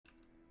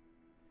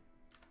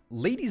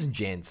Ladies and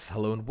gents,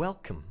 hello and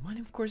welcome. My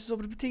name, of course, is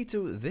Over the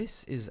Potato.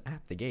 This is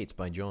At the Gates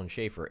by Jon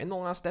Shafer. In the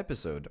last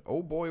episode,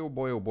 oh boy, oh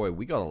boy, oh boy,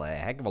 we got a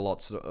heck of a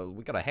lot.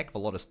 We got a heck of a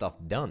lot of stuff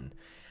done.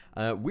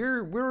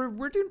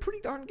 We're doing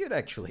pretty darn good,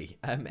 actually.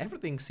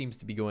 Everything seems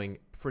to be going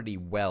pretty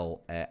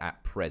well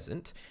at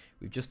present.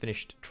 We've just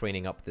finished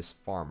training up this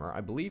farmer.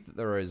 I believe that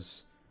there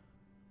is,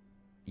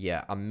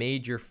 yeah, a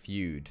major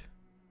feud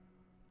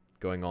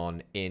going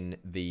on in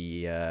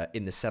the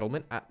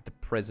settlement at the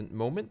present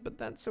moment, but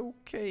that's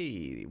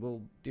okay.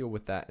 We'll deal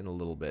with that in a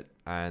little bit.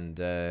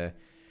 And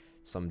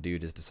some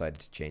dude has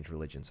decided to change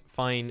religions.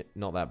 Fine,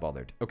 not that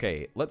bothered.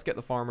 Okay, let's get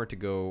the farmer to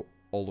go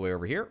all the way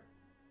over here.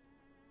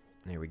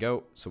 There we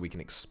go. So we can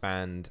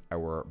expand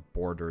our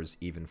borders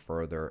even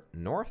further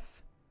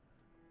north.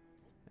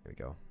 There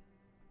we go.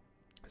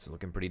 This is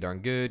looking pretty darn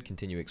good.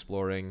 Continue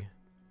exploring.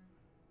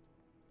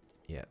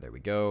 Yeah, there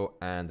we go.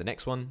 And the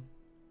next one.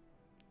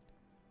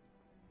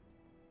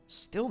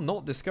 Still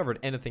not discovered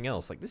anything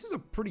else. Like, this is a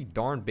pretty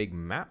darn big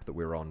map that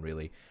we're on,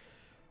 really.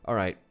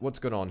 Alright, what's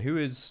going on? Who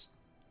is...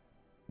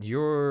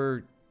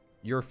 You're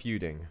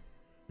feuding.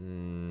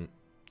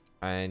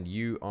 And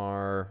you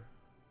are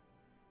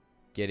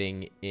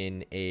getting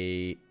in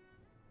a...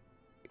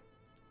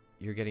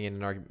 You're getting in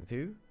an argument with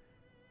who?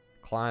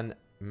 Clan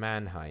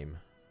Mannheim.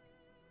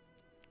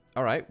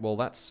 Alright, well,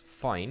 that's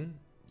fine.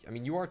 I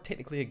mean, you are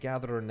technically a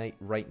gatherer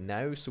right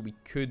now, so we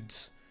could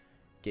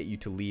get you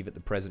to leave at the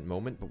present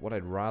moment, but what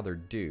I'd rather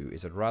do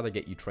is I'd rather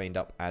get you trained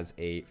up as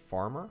a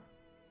farmer.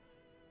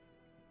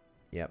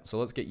 Yep, so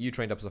let's get you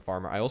trained up as a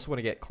farmer. I also want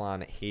to get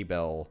Clan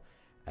Habel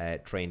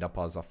trained up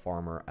as a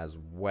farmer as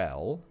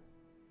well.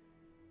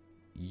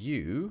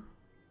 You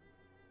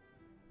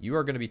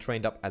are going to be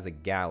trained up as a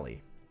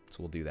galley, so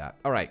we'll do that.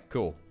 Alright,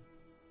 cool.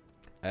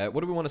 What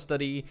do we want to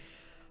study?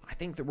 I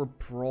think that we're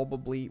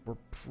probably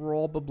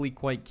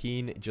quite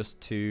keen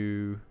just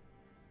to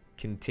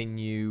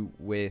continue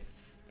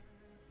with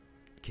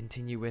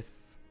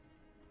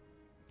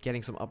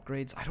getting some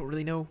upgrades. I don't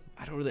really know.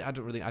 I don't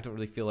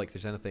really feel like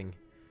there's anything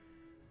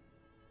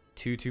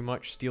too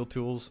much. Steel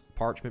tools,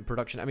 parchment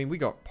production. I mean, we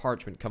got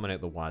parchment coming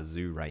out the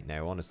wazoo right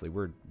now. Honestly,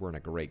 we're in a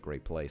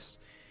great place.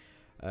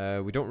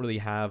 We don't really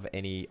have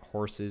any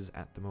horses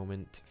at the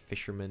moment.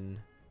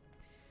 Fishermen.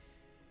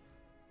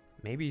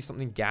 Maybe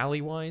something galley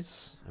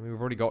wise. I mean,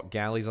 we've already got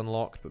galleys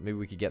unlocked, but maybe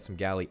we could get some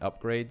galley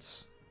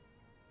upgrades.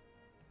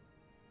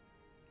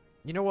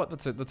 You know what?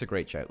 That's a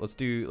great shout. Let's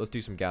do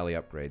some galley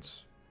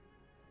upgrades.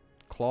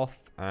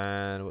 Cloth,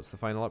 and what's the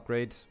final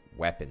upgrade?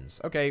 Weapons.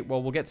 Okay,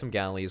 well, we'll get some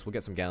galleys. We'll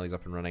get some galleys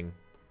up and running.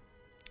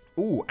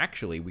 Ooh,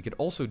 actually, we could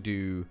also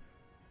do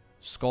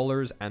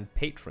scholars and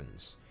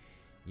patrons.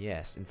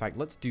 Yes, in fact,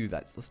 let's do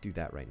that. Let's do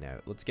that right now.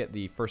 Let's get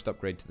the first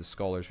upgrade to the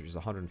scholars, which is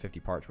 150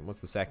 parchment. What's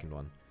the second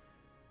one?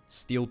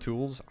 Steel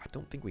tools. I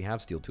don't think we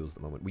have steel tools at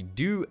the moment. We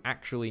do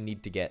actually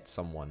need to get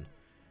someone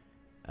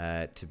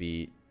to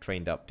be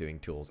trained up doing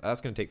tools.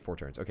 That's going to take 4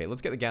 turns. Okay,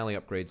 let's get the galley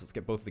upgrades. Let's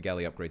get both of the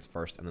galley upgrades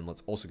first, and then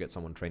let's also get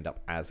someone trained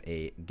up as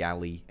a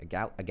galleyer,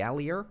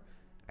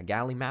 a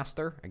galley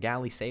master, a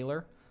galley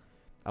sailor.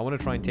 I want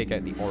to try and take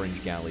out the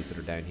orange galleys that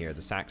are down here,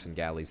 the Saxon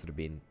galleys that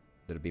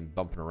have been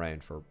bumping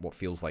around for what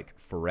feels like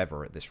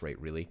forever at this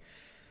rate, really.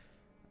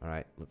 All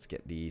right, let's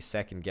get the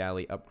second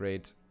galley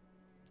upgrade.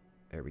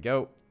 There we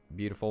go.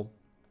 Beautiful.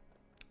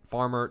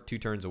 Farmer, 2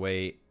 turns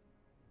away.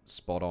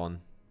 Spot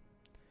on.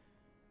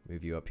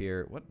 Move you up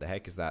here. What the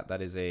heck is that?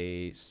 That is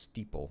a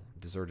steeple.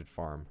 Deserted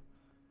farm.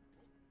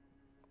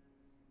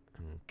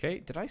 Okay.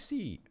 Did I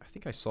see... I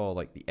think I saw,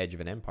 like, the edge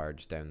of an empire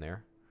just down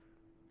there.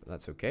 But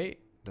that's okay.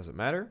 Doesn't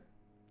matter.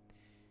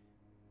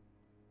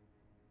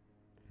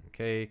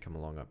 Okay. Come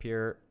along up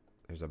here.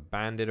 There's a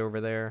bandit over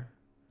there.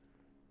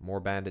 More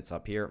bandits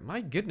up here. My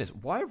goodness.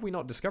 Why have we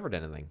not discovered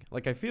anything?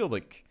 Like, I feel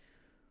like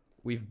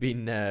we've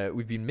been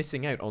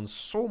missing out on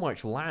so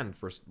much land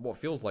for what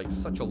feels like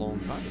such a long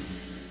time.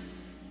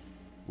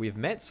 We've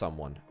met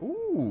someone.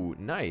 Ooh,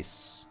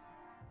 nice.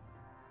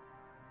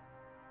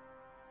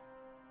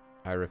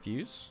 I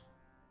refuse.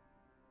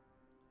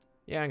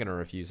 Yeah, I'm gonna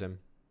refuse him.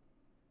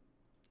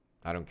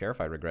 I don't care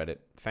if I regret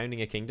it.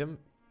 Founding a kingdom?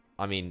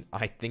 I mean,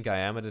 I think I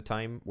am at a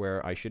time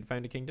where I should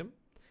found a kingdom.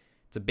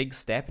 It's a big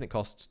step and it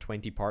costs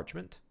 20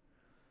 parchment.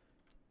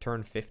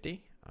 Turn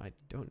 50? I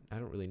don't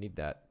really need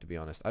that, to be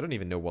honest. I don't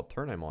even know what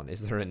turn I'm on.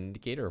 Is there an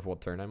indicator of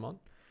what turn I'm on?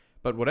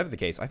 But whatever the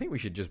case, I think we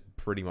should just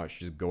pretty much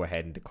just go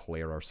ahead and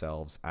declare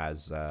ourselves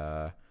as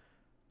a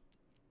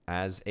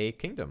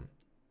kingdom.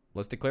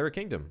 Let's declare a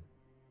kingdom.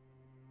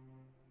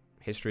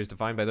 History is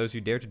defined by those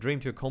who dare to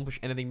dream. To accomplish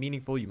anything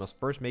meaningful, you must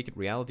first make it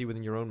reality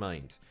within your own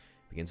mind.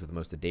 It begins with the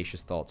most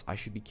audacious thoughts. I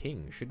should be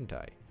king, shouldn't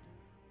I?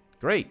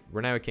 Great,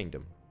 we're now a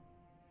kingdom.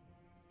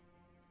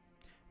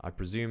 I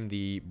presume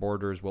the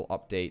borders will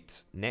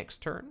update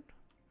next turn.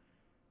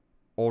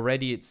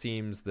 Already it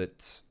seems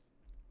that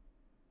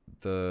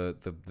the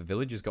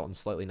village has gotten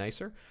slightly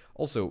nicer.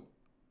 Also,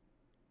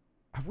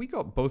 have we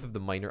got both of the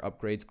minor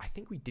upgrades? I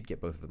think we did get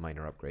both of the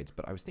minor upgrades,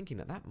 but I was thinking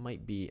that that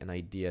might be an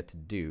idea to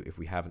do if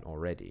we haven't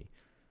already.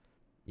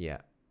 Yeah.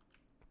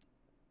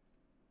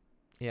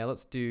 Yeah,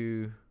 let's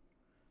do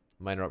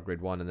Minor upgrade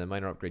 1, and then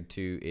minor upgrade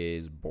 2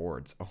 is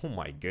boards. Oh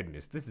my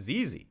goodness, this is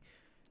easy.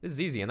 This is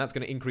easy, and that's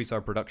going to increase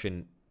our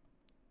production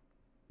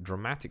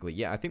dramatically.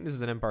 Yeah, I think this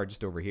is an empire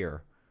just over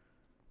here.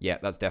 Yeah,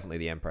 that's definitely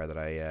the empire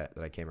that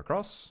I came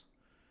across.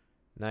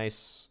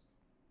 Nice.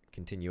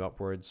 Continue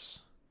upwards.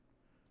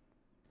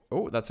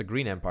 Oh, that's a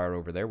green empire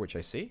over there, which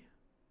I see.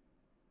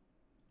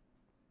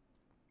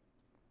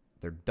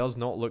 There does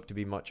not look to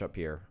be much up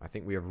here. I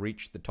think we have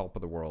reached the top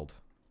of the world.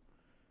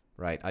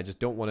 Right, I just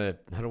don't want to...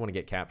 I don't want to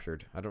get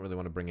captured. I don't really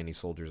want to bring any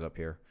soldiers up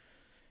here.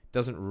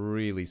 Doesn't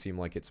really seem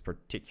like it's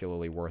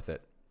particularly worth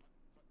it.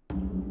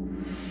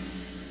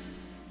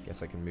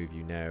 Guess I can move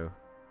you now.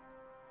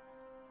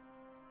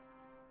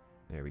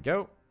 There we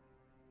go.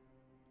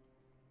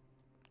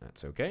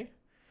 That's okay.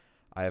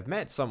 I have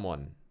met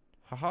someone.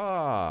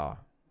 Haha.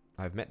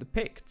 I've met the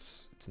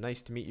Picts. It's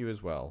nice to meet you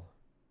as well.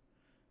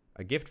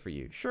 A gift for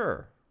you.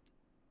 Sure.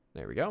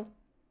 There we go.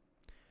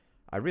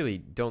 I really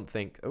don't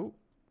think... Oh.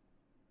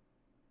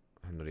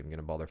 I'm not even going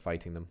to bother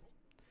fighting them.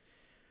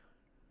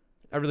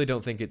 I really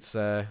don't think it's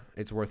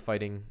worth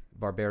fighting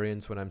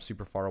barbarians when I'm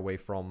super far away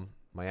from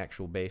my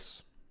actual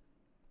base.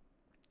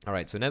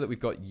 Alright, so now that we've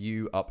got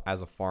you up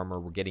as a farmer,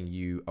 we're getting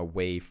you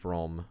away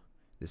from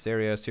this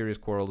area. Serious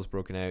quarrel has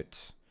broken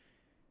out.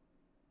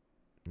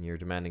 You're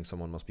demanding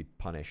someone must be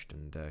punished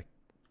and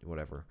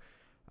whatever.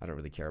 I don't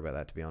really care about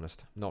that, to be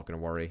honest. Not going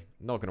to worry.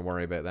 Not going to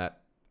worry about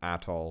that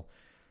at all.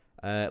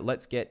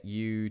 Let's get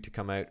you to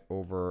come out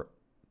over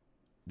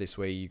this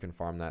way. You can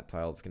farm that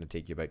tile. It's going to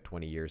take you about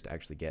 20 years to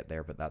actually get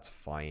there, but that's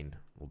fine.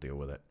 We'll deal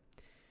with it.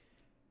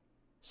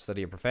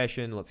 Study a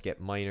profession. Let's get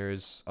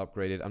miners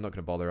upgraded. I'm not going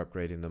to bother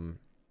upgrading them.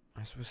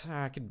 I suppose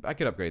I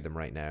could upgrade them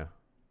right now.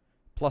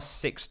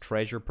 +6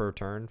 treasure per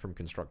turn from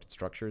constructed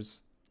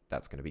structures.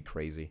 That's going to be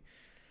crazy.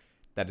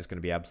 That is going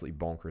to be absolutely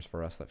bonkers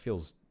for us. That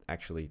feels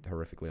actually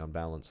horrifically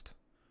unbalanced.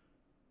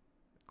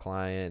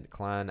 Clan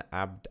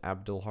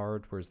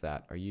Abdulhard, where's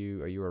that? Are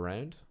you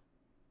around?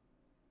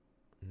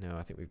 No,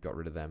 I think we've got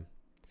rid of them.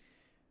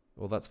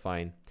 Well, that's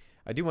fine.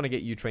 I do want to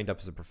get you trained up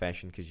as a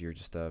profession because you're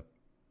just a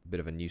bit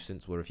of a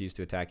nuisance. Will refuse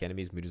to attack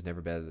enemies. Mood is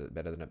never better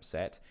than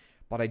upset.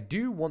 But I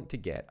do want to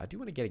get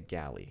a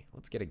galley.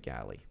 Let's get a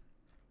galley.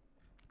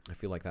 I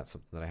feel like that's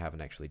something that I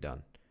haven't actually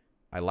done.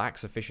 I lack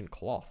sufficient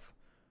cloth.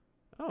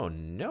 Oh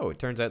no, it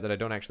turns out that I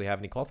don't actually have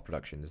any cloth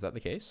production. Is that the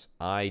case?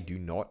 I do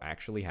not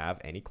actually have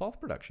any cloth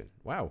production.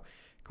 Wow.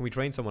 Can we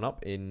train someone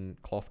up in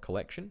cloth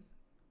collection?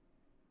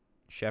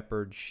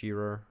 Shepherd,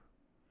 shearer.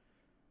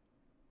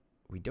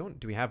 We don't.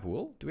 Do we have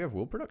wool? Do we have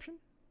wool production?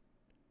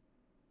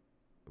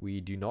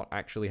 We do not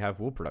actually have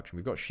wool production.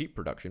 We've got sheep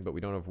production, but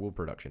we don't have wool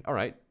production. All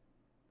right.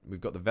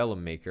 We've got the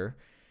vellum maker.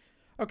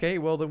 Okay,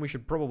 well then we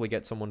should probably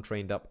get someone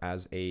trained up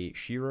as a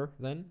shearer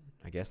then.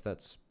 I guess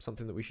that's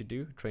something that we should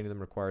do. Training them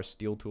requires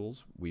steel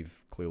tools.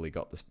 We've clearly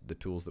got the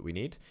tools that we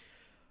need.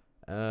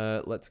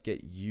 Let's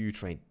get you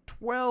trained.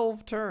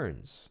 12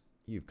 turns.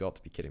 You've got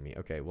to be kidding me.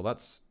 Okay, well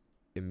that's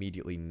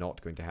immediately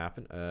not going to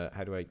happen.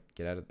 How do I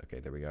get out of... Okay,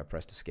 there we go. I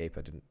pressed escape.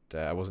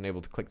 I wasn't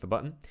able to click the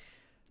button.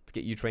 Let's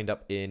get you trained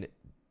up in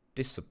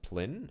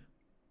discipline.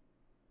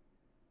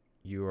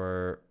 You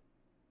are...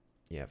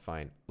 Yeah,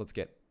 fine. Let's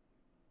get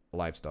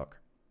livestock.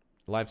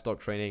 Livestock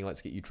training.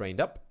 Let's get you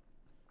trained up.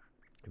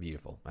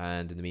 Beautiful.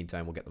 And in the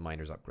meantime, we'll get the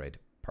miners upgrade.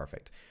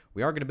 Perfect.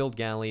 We are going to build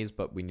galleys,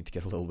 but we need to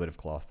get a little bit of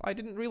cloth. I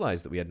didn't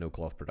realize that we had no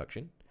cloth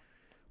production.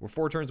 We're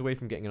 4 turns away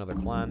from getting another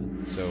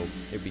clan, so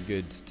it'd be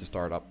good to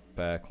start up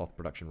cloth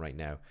production right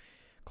now.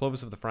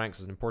 Clovis of the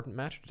Franks is an important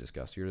matter to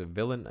discuss. You're a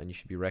villain, and you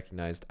should be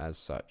recognized as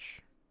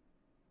such.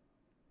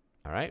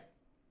 Alright.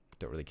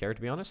 Don't really care,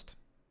 to be honest.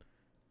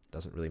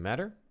 Doesn't really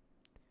matter.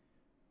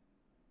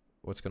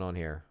 What's going on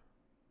here?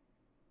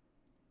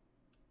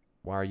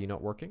 Why are you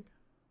not working?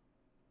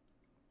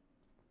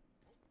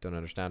 Don't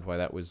understand why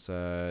that was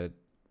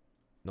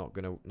not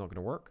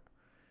gonna work.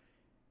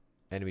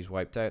 Enemies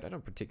wiped out. I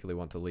don't particularly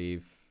want to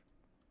leave.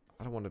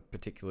 I don't want to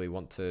particularly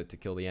want to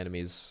kill the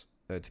enemies,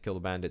 to kill the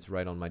bandits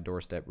right on my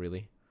doorstep,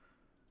 really.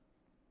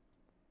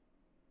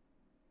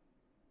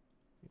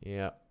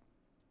 Yeah.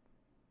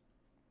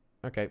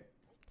 Okay.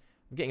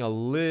 I'm getting a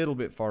little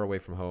bit far away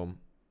from home.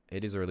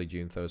 It is early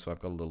June, though, so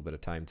I've got a little bit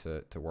of time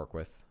to work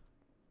with.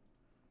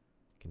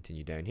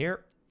 Continue down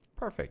here.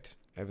 Perfect.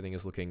 Everything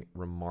is looking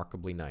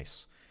remarkably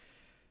nice.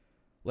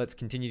 Let's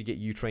continue to get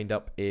you trained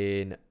up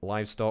in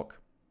livestock.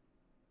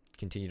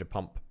 Continue to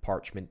pump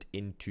parchment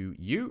into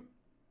you.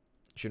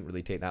 Shouldn't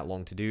really take that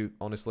long to do,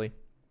 honestly.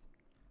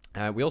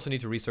 We also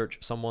need to research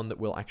someone that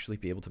will actually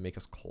be able to make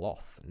us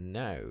cloth.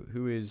 Now,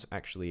 who is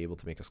actually able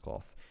to make us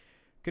cloth?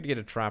 Could get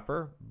a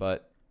trapper,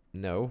 but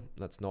no,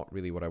 that's not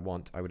really what I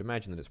want. I would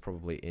imagine that it's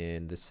probably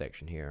in this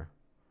section here.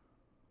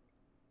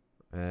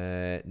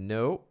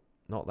 No,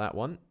 not that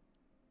one.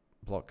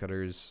 Block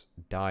cutters,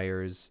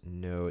 dyers.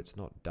 No, it's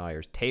not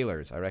dyers.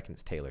 Tailors. I reckon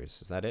it's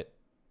tailors. Is that it?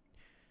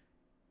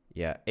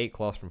 Yeah, 8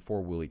 cloth from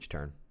 4 wool each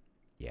turn.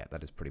 Yeah,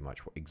 that is pretty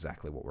much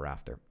exactly what we're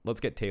after. Let's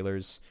get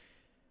tailors.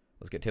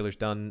 Let's get tailors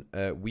done.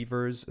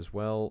 Weavers as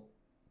well.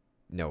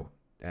 No,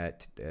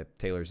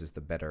 tailors is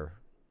the better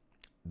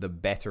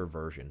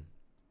version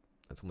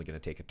That's only going to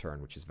take a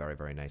turn, which is very,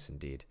 very nice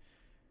indeed.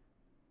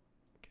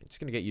 Okay,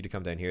 just going to get you to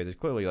come down here. There's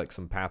clearly like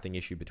some pathing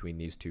issue between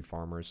these two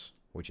farmers,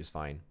 which is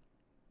fine.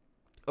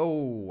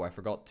 Oh, I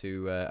forgot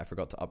to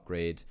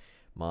upgrade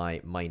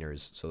my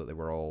miners so that they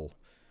were all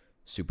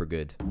super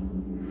good.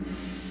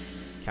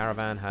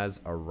 Caravan has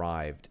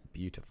arrived.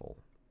 Beautiful.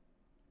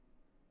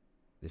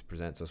 This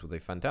presents us with a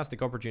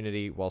fantastic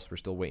opportunity whilst we're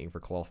still waiting for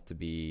cloth to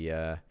be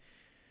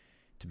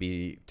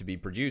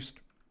produced.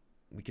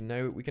 We can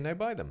now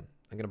buy them.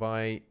 I'm gonna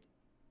buy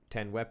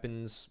 10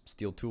 weapons,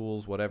 steel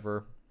tools,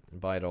 whatever.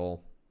 Buy it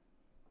all.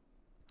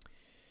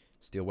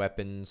 Steel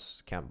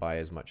weapons, can't buy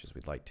as much as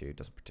we'd like to. It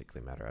doesn't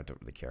particularly matter. I don't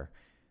really care.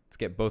 Let's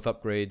get both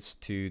upgrades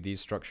to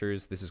these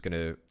structures. This is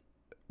gonna,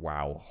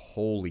 wow,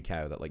 holy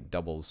cow! That like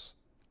doubles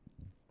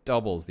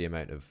the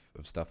amount of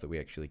stuff that we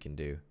actually can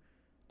do.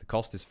 The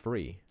cost is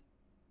free.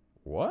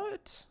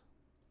 What?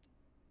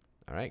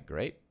 All right,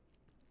 great.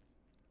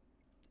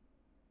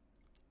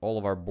 All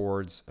of our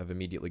boards have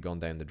immediately gone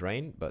down the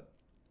drain, but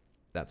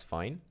that's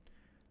fine.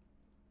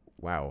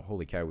 Wow,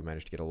 holy cow, we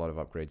managed to get a lot of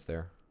upgrades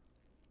there.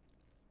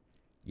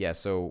 Yeah,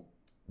 so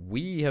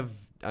we have,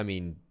 I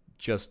mean,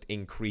 just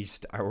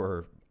increased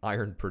our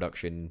iron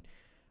production,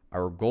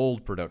 our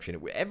gold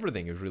production.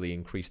 Everything has really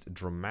increased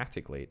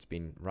dramatically. It's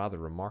been rather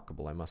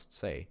remarkable, I must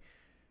say.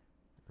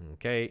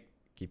 Okay,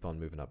 keep on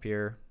moving up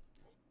here.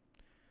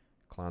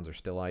 Clans are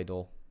still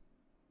idle.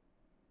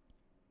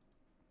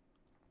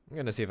 I'm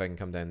going to see if I can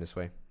come down this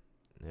way.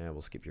 Yeah,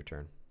 we'll skip your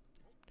turn.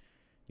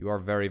 You are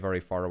very,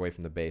 very far away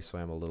from the base, so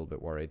I'm a little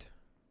bit worried.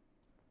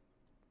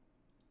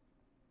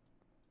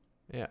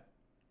 Yeah.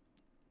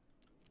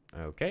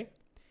 Okay.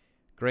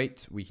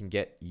 Great. We can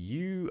get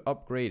you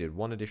upgraded.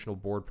 1 additional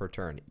board per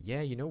turn.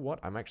 Yeah, you know what?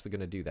 I'm actually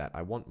going to do that.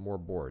 I want more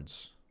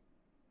boards.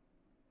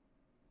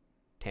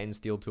 10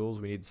 steel tools.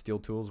 We need steel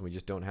tools. And we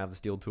just don't have the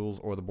steel tools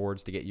or the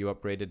boards to get you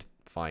upgraded.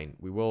 Fine.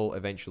 We will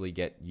eventually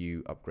get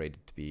you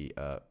upgraded to be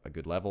a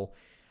good level.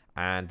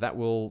 And that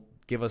will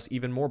give us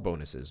even more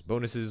bonuses.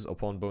 Bonuses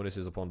upon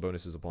bonuses upon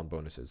bonuses upon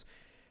bonuses.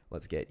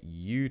 Let's get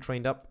you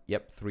trained up.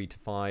 Yep, 3 to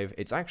 5.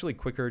 It's actually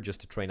quicker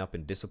just to train up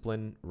in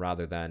discipline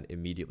rather than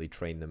immediately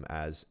train them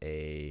as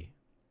a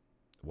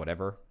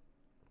whatever.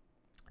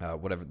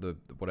 Whatever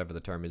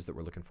the term is that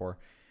we're looking for.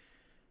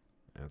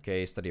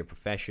 Okay, study a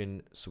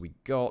profession. So we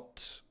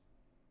got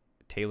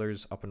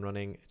tailors up and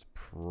running. It's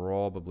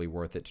probably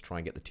worth it to try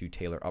and get the 2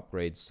 tailor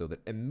upgrades so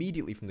that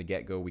immediately from the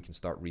get-go we can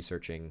start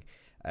researching,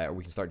 or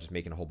we can start just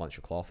making a whole bunch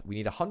of cloth. We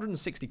need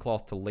 160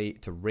 cloth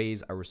to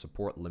raise our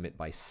support limit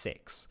by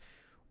 6,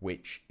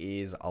 which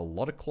is a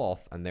lot of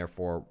cloth, and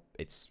therefore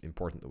it's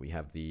important that we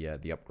have the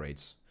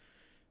upgrades.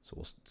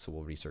 So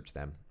we'll research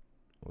them.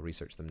 We'll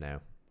research them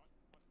now.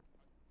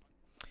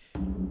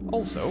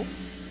 Also,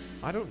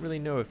 I don't really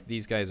know if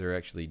these guys are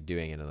actually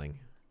doing anything.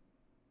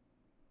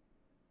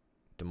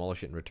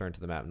 Demolish it and return to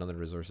the map. None of the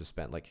resources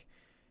spent. Like,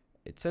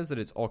 it says that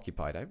it's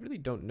occupied. I really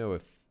don't know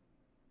if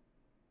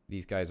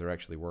these guys are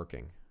actually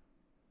working.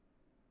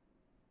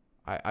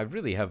 I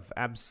really have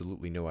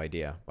absolutely no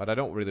idea. But I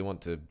don't really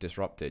want to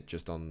disrupt it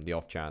just on the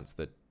off chance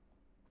that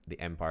the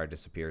Empire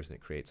disappears and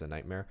it creates a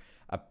nightmare.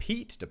 A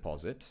peat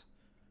deposit.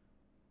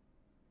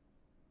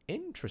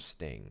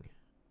 Interesting.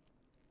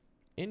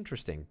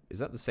 Interesting. Is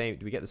that the same?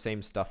 Do we get the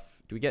same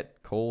stuff? Do we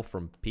get coal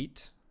from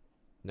peat?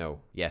 No.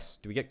 Yes.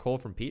 Do we get coal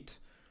from peat?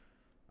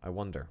 I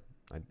wonder.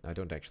 I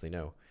don't actually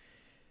know.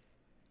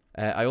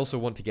 I also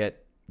want to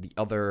get the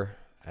other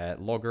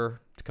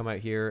logger to come out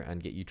here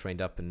and get you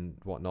trained up and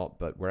whatnot,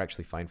 but we're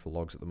actually fine for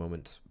logs at the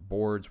moment.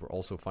 Boards we're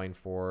also fine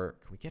for.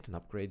 Can we get an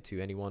upgrade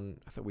to anyone?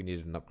 I thought we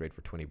needed an upgrade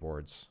for 20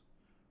 boards.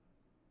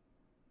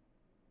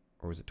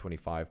 Or was it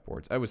 25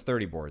 boards? Oh, it was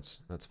 30 boards.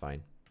 That's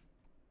fine.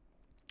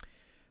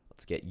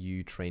 Let's get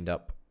you trained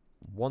up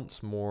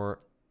once more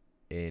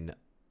in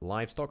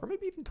livestock, or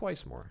maybe even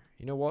twice more.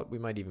 You know what? We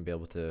might even be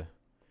able to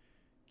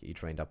get you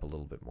trained up a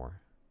little bit more.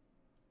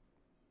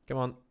 Come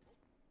on.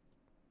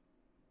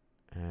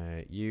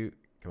 You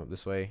come up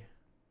this way.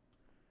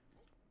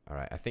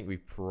 Alright, I think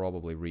we've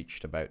probably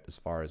reached about as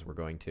far as we're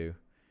going to.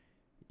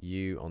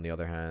 You, on the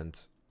other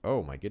hand...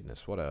 Oh my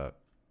goodness, what a...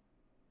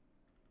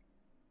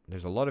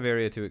 There's a lot of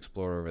area to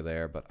explore over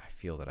there, but I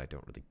feel that I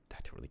don't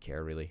really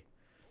care, really.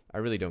 I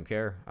really don't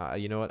care.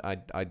 You know what?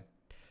 I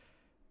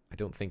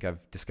don't think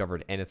I've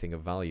discovered anything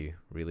of value,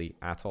 really,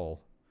 at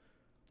all.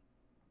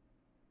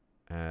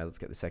 Let's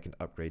get the second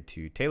upgrade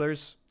to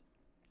tailors.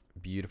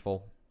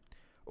 Beautiful.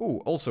 Oh,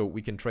 also,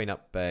 we can train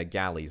up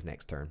galleys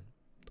next turn.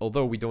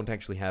 Although we don't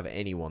actually have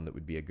anyone that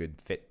would be a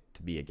good fit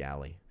to be a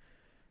galley.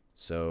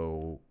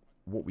 So,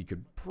 what we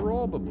could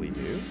probably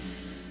do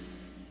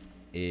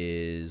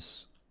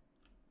is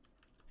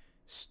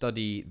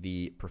study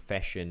the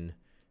profession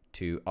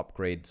to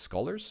upgrade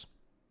scholars.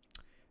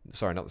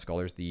 Sorry, not the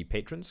scholars, the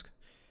patrons.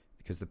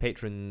 Because the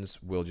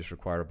patrons will just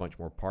require a bunch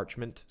more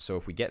parchment. So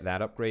if we get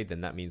that upgrade,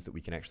 then that means that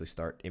we can actually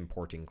start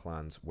importing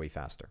clans way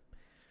faster.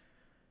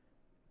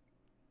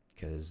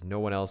 Because no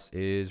one else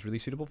is really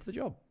suitable for the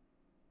job.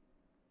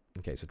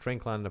 Okay, so train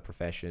clan and a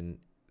profession.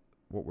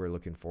 What we're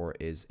looking for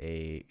is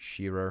a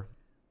shearer.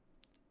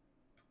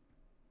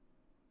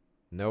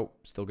 Nope,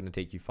 still going to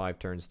take you 5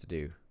 turns to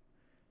do.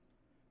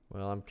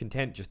 Well, I'm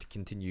content just to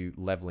continue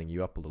leveling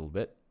you up a little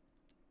bit.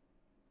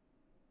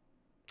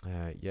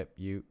 Yep,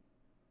 you...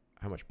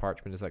 How much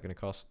parchment is that going to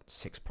cost?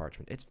 6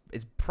 parchment.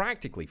 It's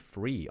practically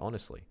free,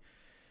 honestly.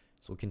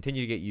 So we'll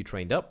continue to get you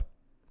trained up.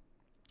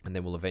 And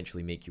then we'll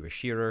eventually make you a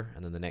shearer.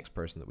 And then the next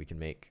person that we can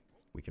make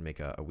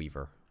a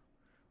weaver.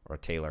 Or a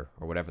tailor,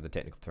 or whatever the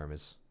technical term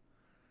is.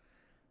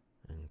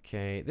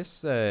 Okay,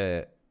 this...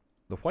 the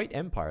White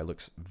Empire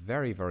looks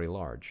very, very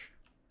large.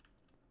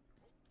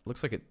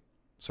 Looks like it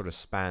sort of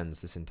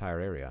spans this entire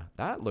area.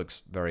 That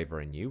looks very,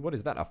 very new. What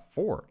is that? A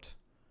fort?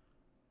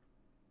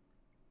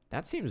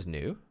 That seems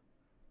new.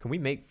 Can we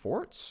make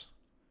forts?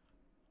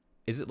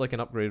 Is it like an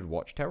upgraded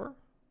watchtower?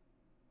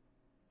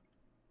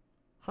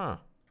 Huh.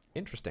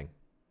 Interesting.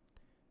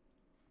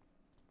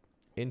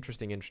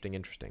 Interesting.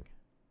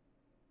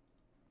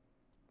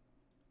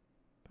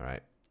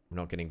 Alright. We're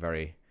not getting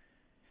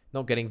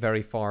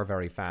very far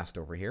very fast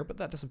over here, but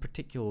that doesn't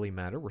particularly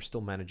matter. We're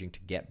still managing to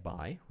get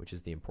by, which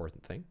is the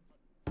important thing.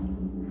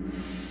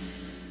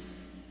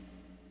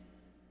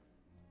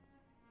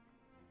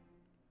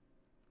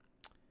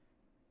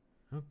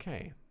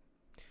 Okay.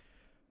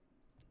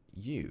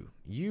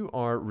 You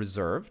are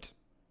reserved.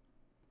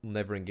 Will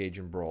never engage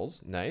in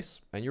brawls.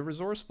 Nice. And you're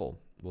resourceful.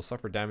 Will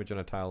suffer damage on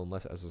a tile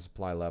unless it has a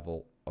supply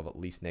level of at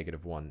least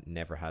 -1.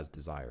 Never has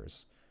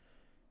desires.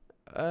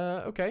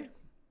 Okay.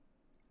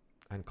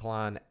 And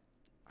Clan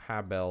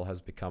Habel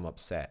has become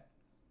upset.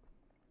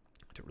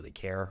 I don't really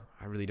care.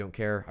 I really don't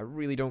care. I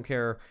really don't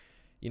care.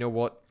 You know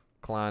what,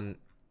 Clan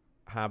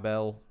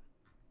Habel?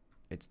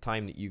 It's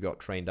time that you got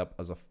trained up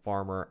as a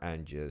farmer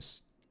and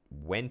just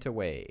went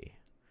away.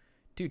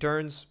 2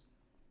 turns.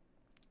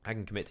 I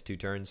can commit to 2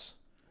 turns.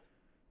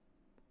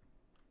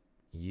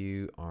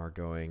 You are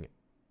going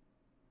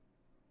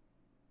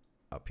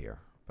up here,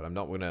 but I'm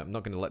not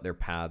gonna let their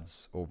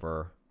paths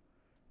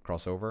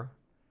cross over,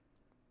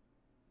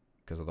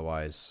 because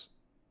otherwise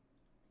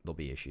there'll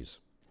be issues.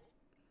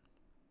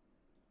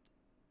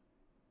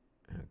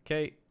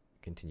 Okay,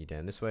 continue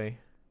down this way.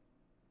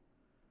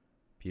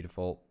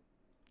 Beautiful.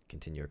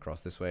 Continue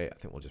across this way. I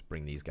think we'll just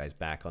bring these guys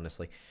back,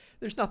 honestly.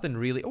 There's nothing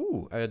really...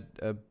 Oh,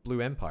 a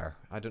Blue Empire.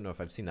 I don't know if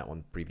I've seen that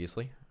one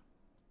previously.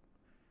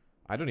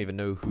 I don't even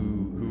know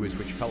who is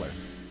which color.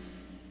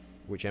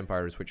 Which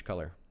empire is which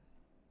color.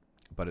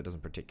 But it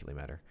doesn't particularly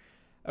matter.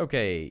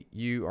 Okay,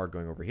 you are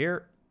going over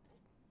here.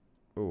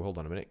 Oh, hold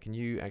on a minute. Can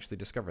you actually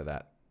discover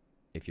that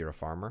if you're a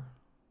farmer?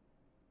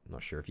 I'm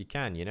not sure if you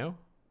can, you know?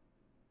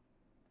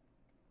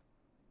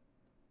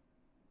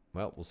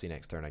 Well, we'll see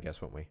next turn, I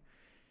guess, won't we?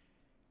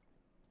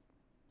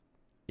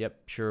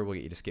 Yep, sure, we'll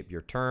get you to skip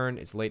your turn.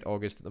 It's late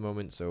August at the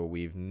moment, so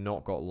we've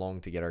not got long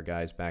to get our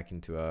guys back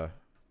into a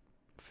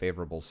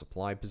favorable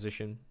supply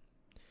position.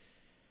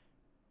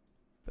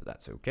 But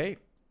that's okay.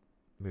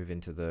 Move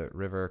into the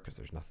river, because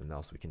there's nothing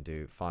else we can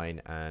do.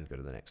 Fine, and go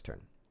to the next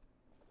turn.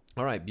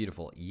 Alright,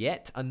 beautiful.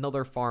 Yet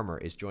another farmer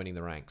is joining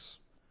the ranks.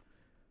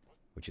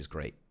 Which is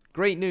great.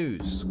 Great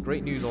news!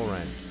 Great news all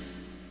round.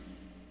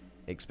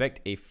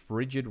 Expect a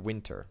frigid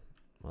winter.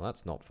 Well,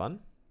 that's not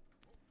fun.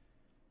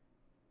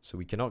 So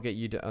we cannot get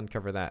you to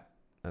uncover that.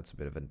 That's a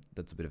bit of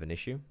an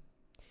issue.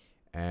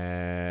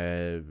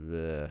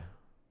 I'm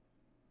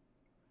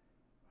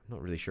not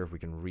really sure if we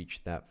can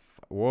reach that.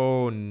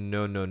 Whoa! No!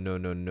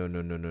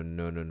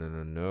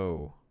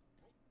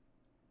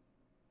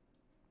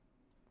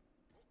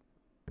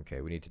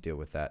 Okay, we need to deal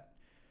with that.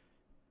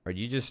 Are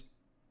you just?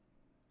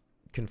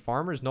 Can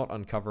farmers not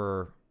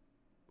uncover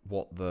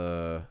what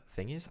the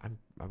thing is?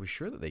 I was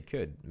sure that they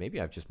could. Maybe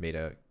I've just made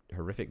a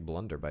horrific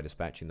blunder by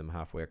dispatching them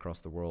halfway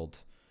across the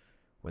world.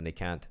 When they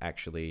can't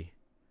actually...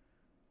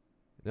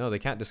 No, they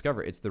can't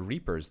discover. It's the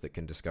Reapers that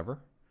can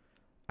discover.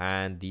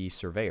 And the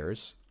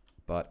Surveyors.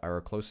 But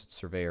our closest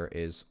Surveyor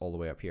is all the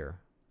way up here.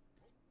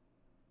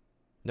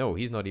 No,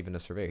 he's not even a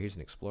Surveyor. He's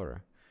an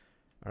Explorer.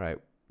 Alright,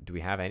 do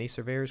we have any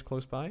Surveyors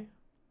close by?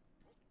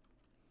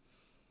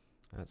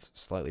 That's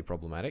slightly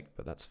problematic,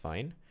 but that's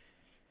fine.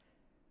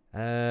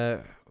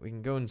 We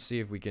can go and see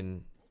if we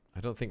can...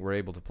 I don't think we're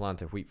able to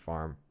plant a wheat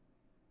farm.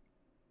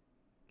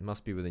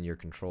 Must be within your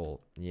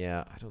control.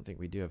 Yeah, I don't think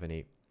we do have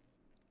any.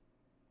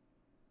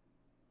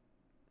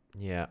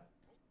 Yeah.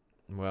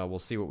 Well, we'll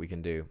see what we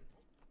can do.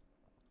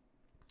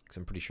 Because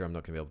I'm pretty sure I'm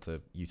not going to be able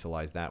to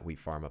utilize that wheat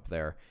farm up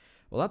there.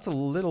 Well, that's a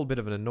little bit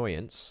of an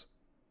annoyance.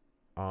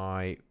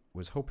 I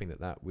was hoping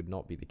that that would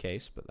not be the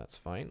case, but that's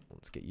fine.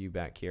 Let's get you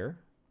back here.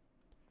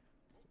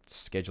 It's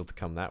scheduled to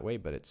come that way,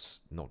 but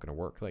it's not going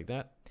to work like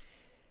that.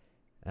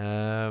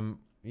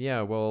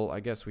 Yeah, well,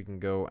 I guess we can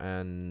go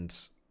and...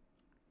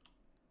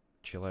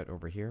 chill out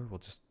over here. We'll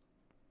just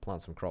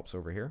plant some crops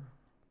over here.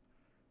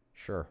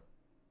 Sure.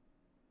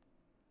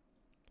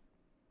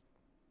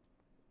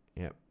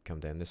 Yep, come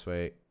down this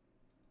way.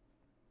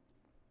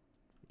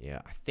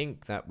 Yeah, I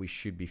think that we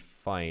should be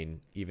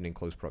fine, even in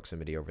close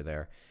proximity over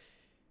there.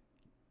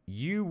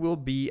 You will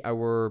be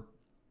our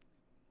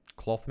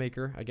cloth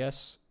maker, I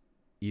guess.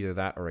 Either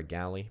that or a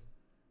galley.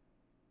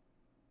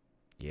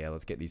 Yeah,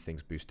 let's get these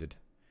things boosted.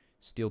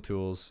 Steel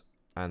tools.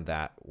 And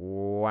that.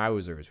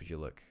 Wowzers, would you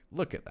look.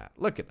 Look at that.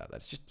 Look at that.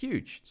 That's just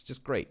huge. It's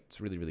just great. It's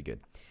really, really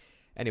good.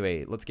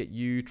 Anyway, let's get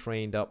you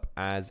trained up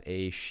as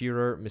a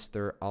shearer,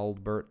 Mr.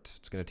 Albert.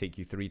 It's going to take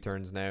you 3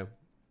 turns now.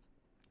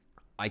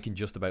 I can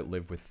just about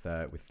live with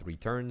 3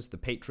 turns. The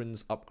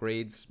patrons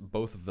upgrades,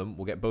 both of them.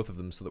 We'll get both of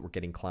them so that we're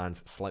getting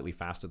clans slightly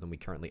faster than we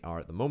currently are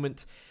at the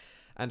moment.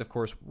 And of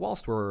course,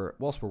 whilst we're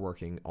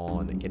working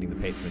on getting the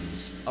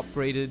patrons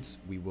upgraded,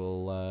 we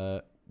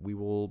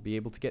will be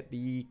able to get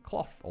the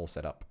cloth all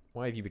set up.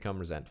 Why have you become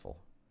resentful?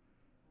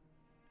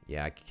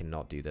 Yeah, I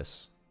cannot do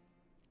this.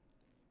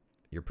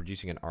 You're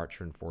producing an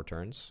archer in 4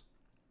 turns.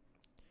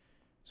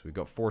 So we've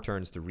got 4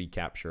 turns to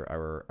recapture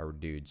our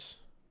dudes.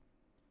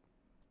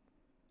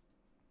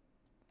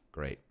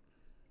 Great.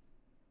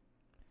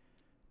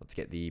 Let's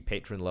get the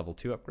patron level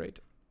 2 upgrade.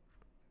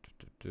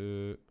 It's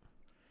going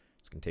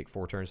to take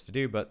 4 turns to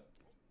do, but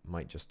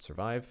might just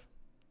survive.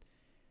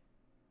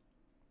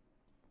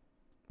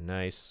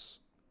 Nice.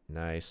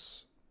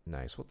 Nice.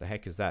 Nice. What the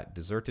heck is that?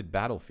 Deserted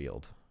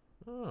battlefield.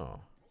 Oh,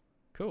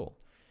 cool.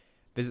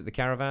 Visit the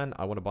caravan.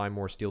 I want to buy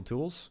more steel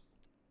tools.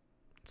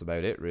 That's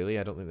about it, really.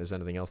 I don't think there's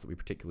anything else that we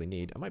particularly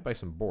need. I might buy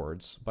some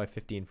boards. Buy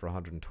 15 for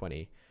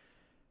 120.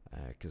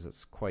 Because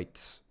it's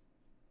quite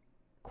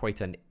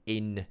an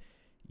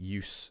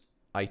in-use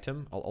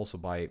item. I'll also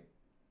buy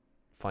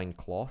fine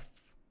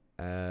cloth.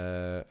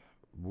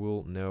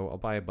 Wool, no. I'll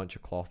buy a bunch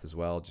of cloth as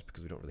well, just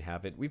because we don't really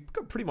have it. We've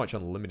got pretty much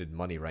unlimited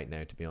money right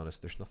now, to be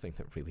honest. There's nothing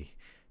that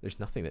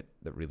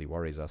really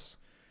worries us.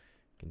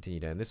 Continue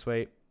down this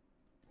way.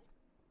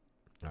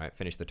 Alright,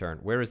 finish the turn.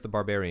 Where is the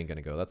barbarian going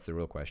to go? That's the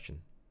real question.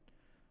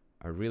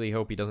 I really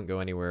hope he doesn't go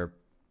anywhere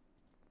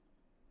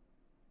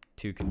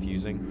too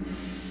confusing.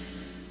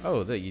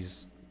 Oh,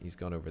 he's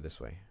gone over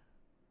this way.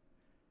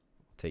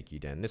 I'll take you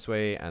down this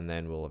way, and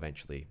then we'll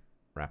eventually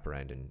wrap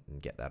around and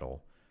get that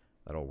all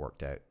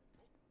worked out.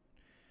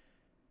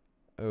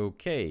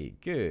 Okay,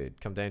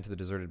 good. Come down to the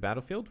deserted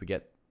battlefield. We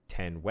get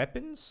 10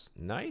 weapons.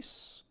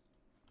 Nice.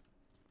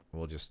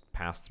 We'll just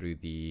pass through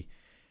the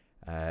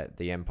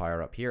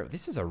empire up here.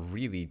 This is a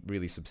really,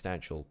 really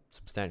substantial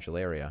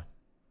area.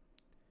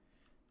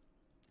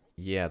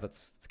 Yeah,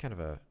 that's kind of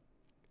a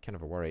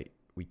worry.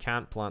 We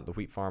can't plant the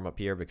wheat farm up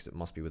here because it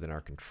must be within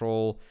our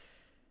control.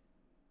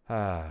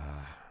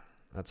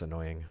 That's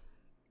annoying.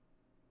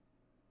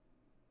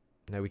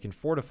 Now we can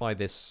fortify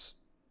this.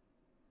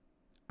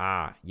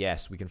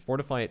 Yes, we can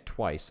fortify it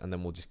twice, and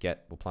then we'll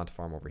plant a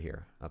farm over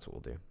here. That's what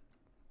we'll do.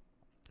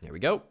 There we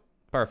go.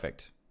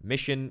 Perfect.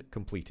 Mission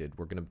completed.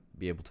 We're gonna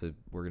be able to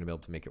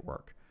make it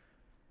work.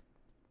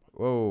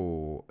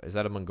 Whoa, is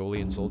that a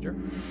Mongolian soldier?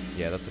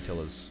 Yeah, that's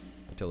Attila's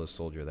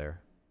soldier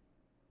there.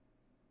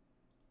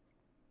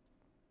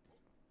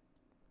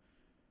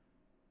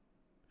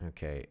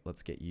 Okay,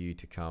 let's get you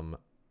to come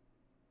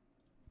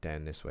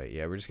down this way.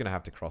 Yeah, we're just gonna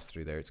have to cross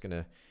through there. It's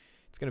gonna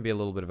be a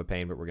little bit of a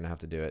pain, but we're gonna have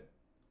to do it.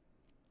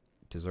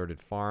 Deserted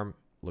farm.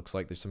 Looks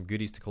like there's some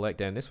goodies to collect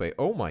down this way.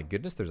 Oh my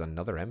goodness, there's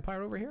another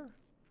empire over here?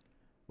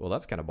 Well,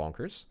 that's kind of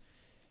bonkers.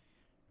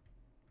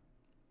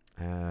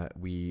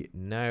 We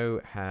now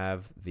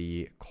have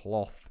the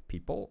cloth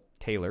people.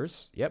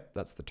 Tailors. Yep,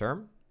 that's the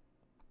term.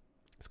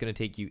 It's going to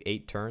take you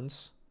 8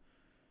 turns.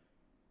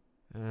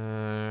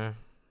 I'll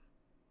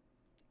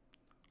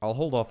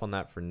hold off on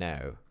that for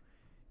now.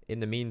 In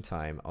the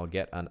meantime, I'll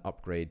get an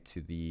upgrade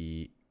to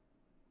the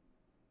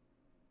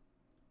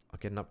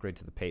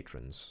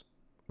patrons,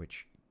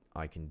 which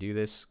I can do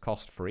this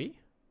cost free.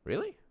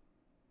 Really?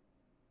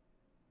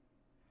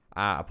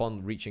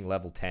 Upon reaching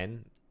level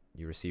 10,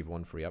 you receive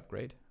 1 free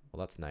upgrade. Well,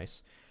 that's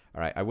nice.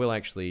 All right, I will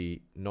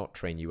actually not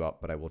train you up,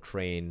 but I will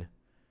train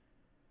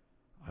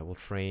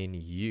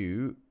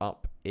you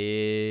up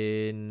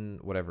in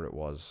whatever it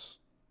was.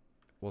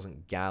 It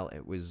wasn't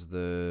it was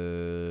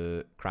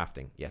the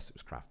crafting. Yes, it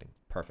was crafting.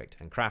 Perfect.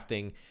 And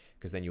crafting,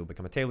 because then you'll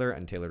become a tailor,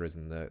 and tailor is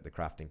in the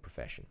crafting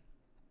profession.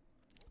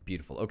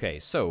 Beautiful. Okay,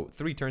 so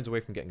 3 turns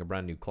away from getting a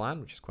brand new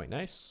clan, which is quite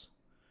nice.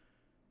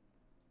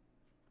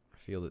 I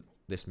feel that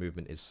this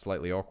movement is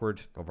slightly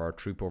awkward of our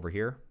troop over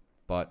here,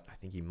 but I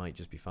think he might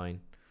just be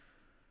fine.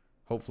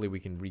 Hopefully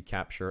we can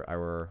recapture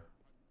our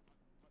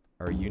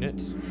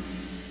unit.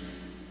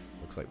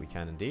 Looks like we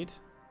can indeed.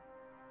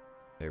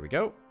 There we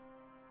go.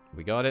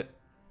 We got it.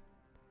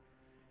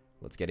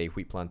 Let's get a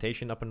wheat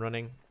plantation up and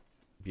running.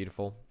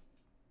 Beautiful.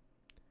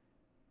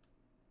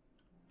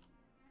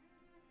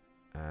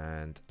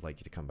 And I'd like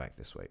you to come back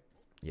this way.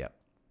 Yep.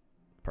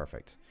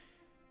 Perfect.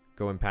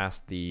 Going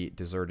past the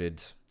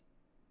deserted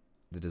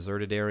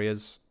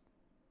areas.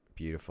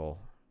 Beautiful.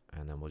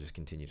 And then we'll just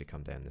continue to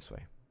come down this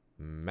way.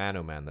 Man,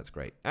 oh man, that's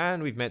great.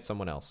 And we've met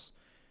someone else.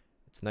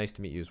 It's nice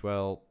to meet you as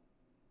well.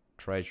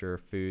 Treasure,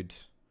 food.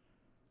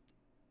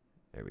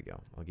 There we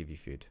go. I'll give you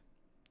food.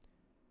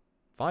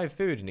 5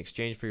 food in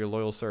exchange for your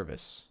loyal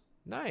service.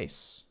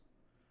 Nice.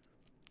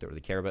 Don't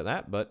really care about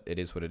that, but it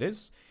is what it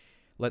is.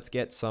 Let's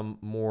get some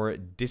more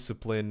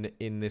discipline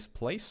in this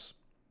place.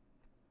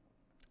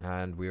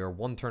 And we are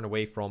 1 turn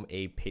away from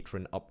a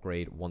patron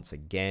upgrade once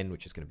again,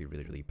 which is going to be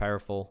really, really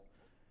powerful.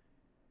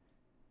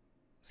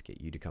 Let's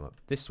get you to come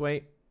up this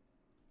way.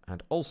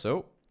 And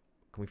also,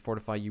 can we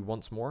fortify you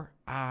once more?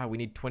 Ah, we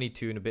need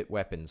 22 and a bit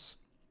weapons.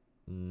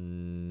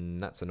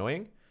 That's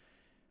annoying.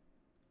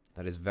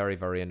 That is very,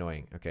 very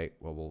annoying. Okay,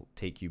 well, we'll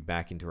take you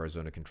back into our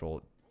zone of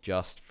control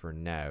just for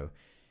now.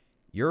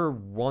 You're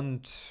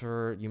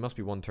you must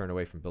be one turn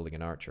away from building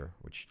an archer,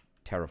 which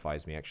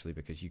terrifies me, actually,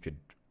 because you could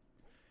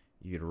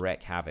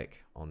wreak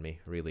havoc on me,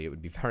 really. It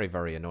would be very,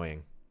 very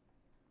annoying.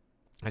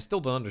 I still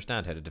don't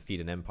understand how to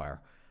defeat an empire.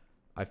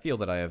 I feel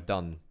that I have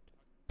done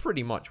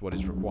pretty much what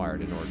is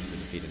required in order to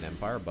defeat an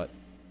empire, but,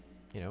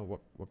 you know,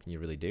 what can you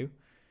really do?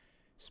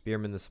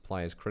 Spearman, the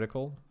supply is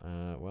critical.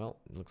 Well,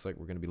 it looks like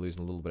we're going to be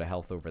losing a little bit of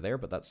health over there,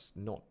 but that's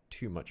not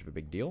too much of a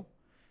big deal.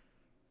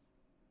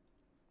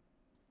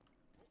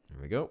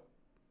 There we go.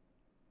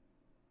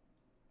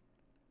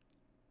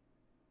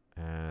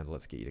 And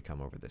let's get you to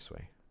come over this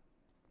way.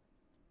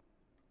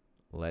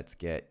 Let's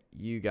get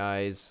you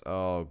guys...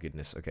 Oh,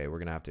 goodness. Okay, we're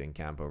going to have to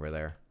encamp over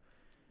there.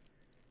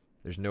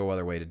 There's no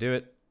other way to do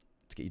it.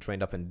 Let's get you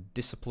trained up in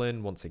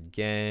discipline once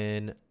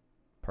again.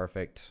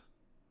 Perfect.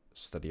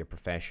 Study a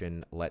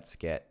profession. Let's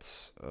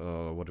get...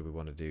 what do we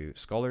want to do?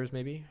 Scholars,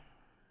 maybe?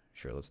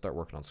 Sure, let's start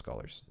working on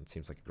scholars. It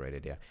seems like a great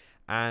idea.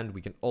 And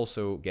we can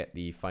also get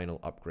the final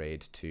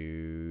upgrade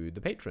to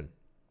the patron.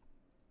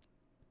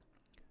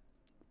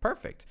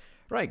 Perfect.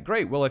 Right,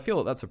 great. Well, I feel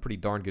that that's a pretty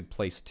darn good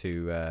place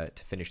to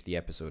finish the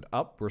episode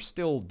up. We're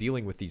still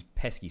dealing with these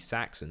pesky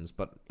Saxons,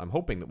 but I'm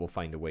hoping that we'll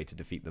find a way to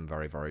defeat them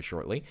very, very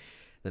shortly.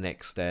 The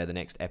next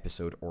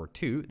episode or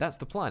two. That's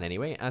the plan,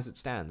 anyway, as it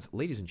stands.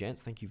 Ladies and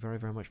gents, thank you very,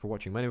 very much for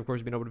watching. My name, of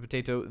course, has been Over the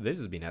Potato. This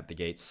has been At the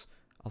Gates.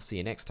 I'll see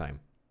you next time.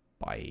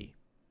 Bye.